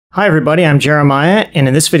Hi everybody, I'm Jeremiah, and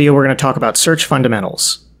in this video we're going to talk about search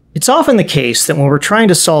fundamentals. It's often the case that when we're trying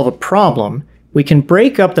to solve a problem, we can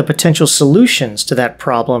break up the potential solutions to that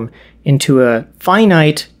problem into a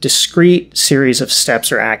finite, discrete series of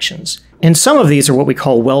steps or actions. And some of these are what we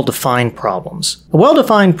call well-defined problems. A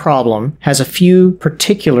well-defined problem has a few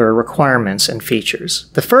particular requirements and features.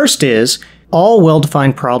 The first is, all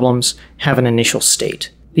well-defined problems have an initial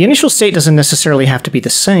state. The initial state doesn't necessarily have to be the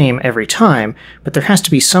same every time, but there has to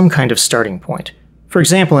be some kind of starting point. For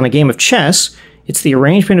example, in a game of chess, it's the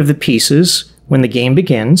arrangement of the pieces when the game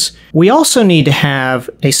begins. We also need to have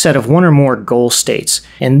a set of one or more goal states,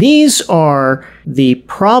 and these are the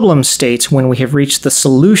problem states when we have reached the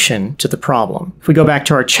solution to the problem. If we go back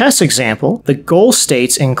to our chess example, the goal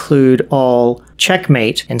states include all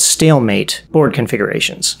checkmate and stalemate board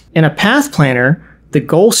configurations. In a path planner, the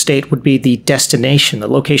goal state would be the destination, the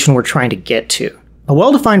location we're trying to get to. A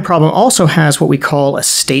well-defined problem also has what we call a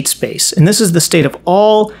state space, and this is the state of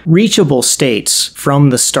all reachable states from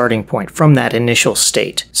the starting point, from that initial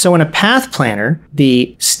state. So in a path planner,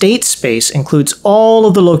 the state space includes all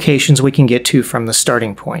of the locations we can get to from the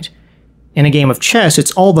starting point. In a game of chess,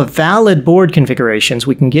 it's all the valid board configurations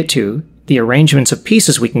we can get to, the arrangements of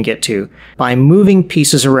pieces we can get to, by moving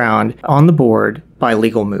pieces around on the board by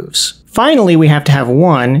legal moves. Finally, we have to have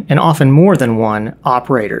one, and often more than one,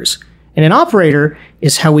 operators. And an operator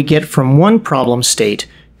is how we get from one problem state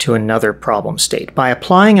to another problem state. By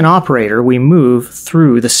applying an operator, we move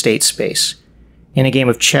through the state space. In a game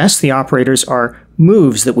of chess, the operators are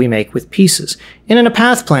moves that we make with pieces. And in a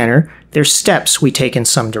path planner, they're steps we take in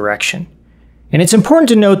some direction. And it's important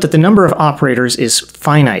to note that the number of operators is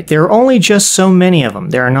finite. There are only just so many of them.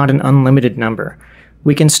 There are not an unlimited number.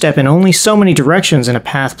 We can step in only so many directions in a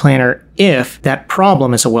path planner if that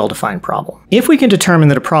problem is a well-defined problem. If we can determine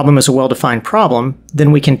that a problem is a well-defined problem,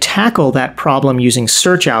 then we can tackle that problem using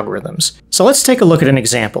search algorithms. So let's take a look at an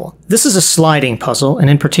example. This is a sliding puzzle, and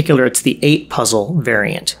in particular it's the 8 puzzle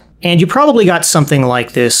variant. And you probably got something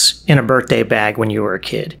like this in a birthday bag when you were a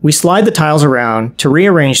kid. We slide the tiles around to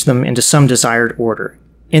rearrange them into some desired order.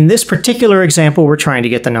 In this particular example, we're trying to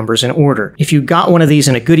get the numbers in order. If you got one of these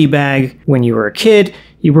in a goodie bag when you were a kid,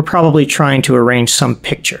 you were probably trying to arrange some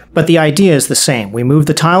picture. But the idea is the same. We move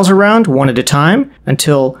the tiles around one at a time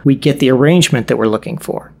until we get the arrangement that we're looking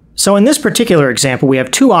for. So in this particular example, we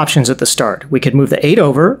have two options at the start. We could move the 8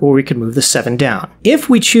 over, or we could move the 7 down. If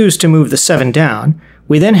we choose to move the 7 down,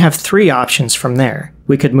 we then have 3 options from there.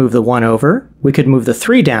 We could move the 1 over, we could move the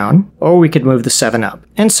 3 down, or we could move the 7 up,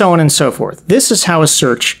 and so on and so forth. This is how a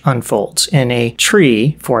search unfolds in a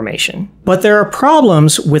tree formation. But there are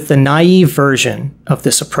problems with the naive version of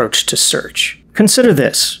this approach to search. Consider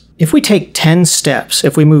this. If we take 10 steps,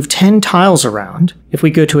 if we move 10 tiles around, if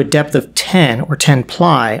we go to a depth of 10 or 10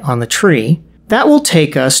 ply on the tree, that will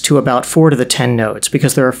take us to about 4 to the 10 nodes,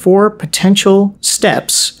 because there are 4 potential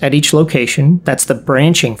steps at each location. That's the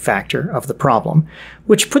branching factor of the problem,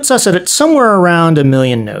 which puts us at somewhere around 1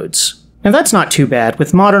 million nodes. Now that's not too bad.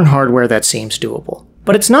 With modern hardware, that seems doable.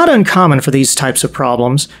 But it's not uncommon for these types of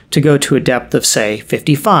problems to go to a depth of, say,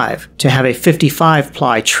 55, to have a 55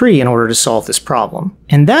 ply tree in order to solve this problem.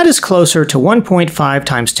 And that is closer to 1.5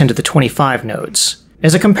 times 10 to the 25 nodes.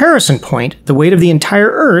 As a comparison point, the weight of the entire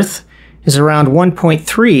Earth is around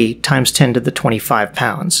 1.3 times 10 to the 25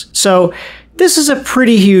 pounds. So this is a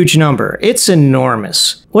pretty huge number. It's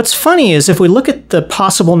enormous. What's funny is if we look at the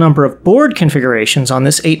possible number of board configurations on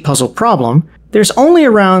this 8 puzzle problem, there's only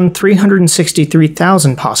around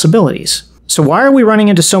 363,000 possibilities. So why are we running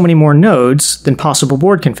into so many more nodes than possible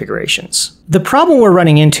board configurations? The problem we're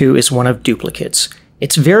running into is one of duplicates.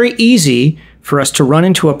 It's very easy for us to run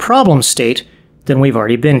into a problem state that we've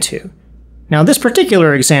already been to. Now this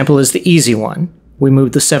particular example is the easy one. We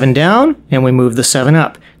move the 7 down and we move the 7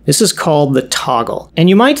 up. This is called the toggle. And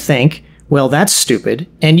you might think, well, that's stupid.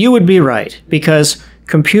 And you would be right, because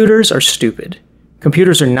computers are stupid.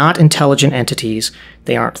 Computers are not intelligent entities.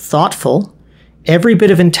 They aren't thoughtful. Every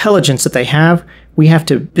bit of intelligence that they have, we have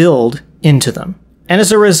to build into them. And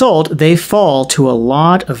as a result, they fall to a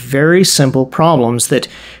lot of very simple problems that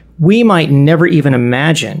we might never even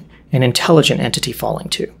imagine an intelligent entity falling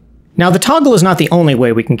to. Now, the toggle is not the only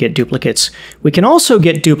way we can get duplicates. We can also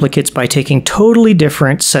get duplicates by taking totally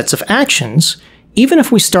different sets of actions, even if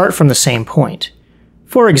we start from the same point.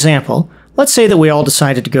 For example, let's say that we all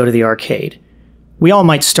decided to go to the arcade. We all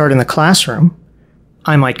might start in the classroom.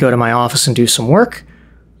 I might go to my office and do some work.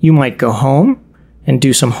 You might go home and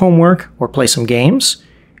do some homework or play some games.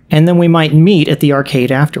 And then we might meet at the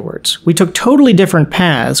arcade afterwards. We took totally different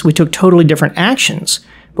paths. We took totally different actions.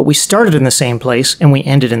 But we started in the same place and we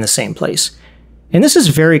ended in the same place. And this is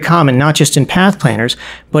very common not just in path planners,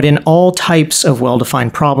 but in all types of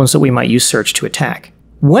well-defined problems that we might use search to attack.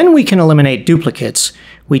 When we can eliminate duplicates,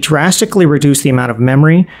 we drastically reduce the amount of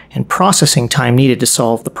memory and processing time needed to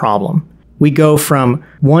solve the problem. We go from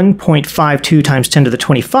 1.52 times 10 to the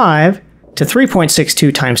 25 to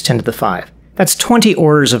 3.62 times 10 to the 5. That's 20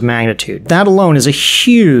 orders of magnitude. That alone is a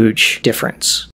huge difference.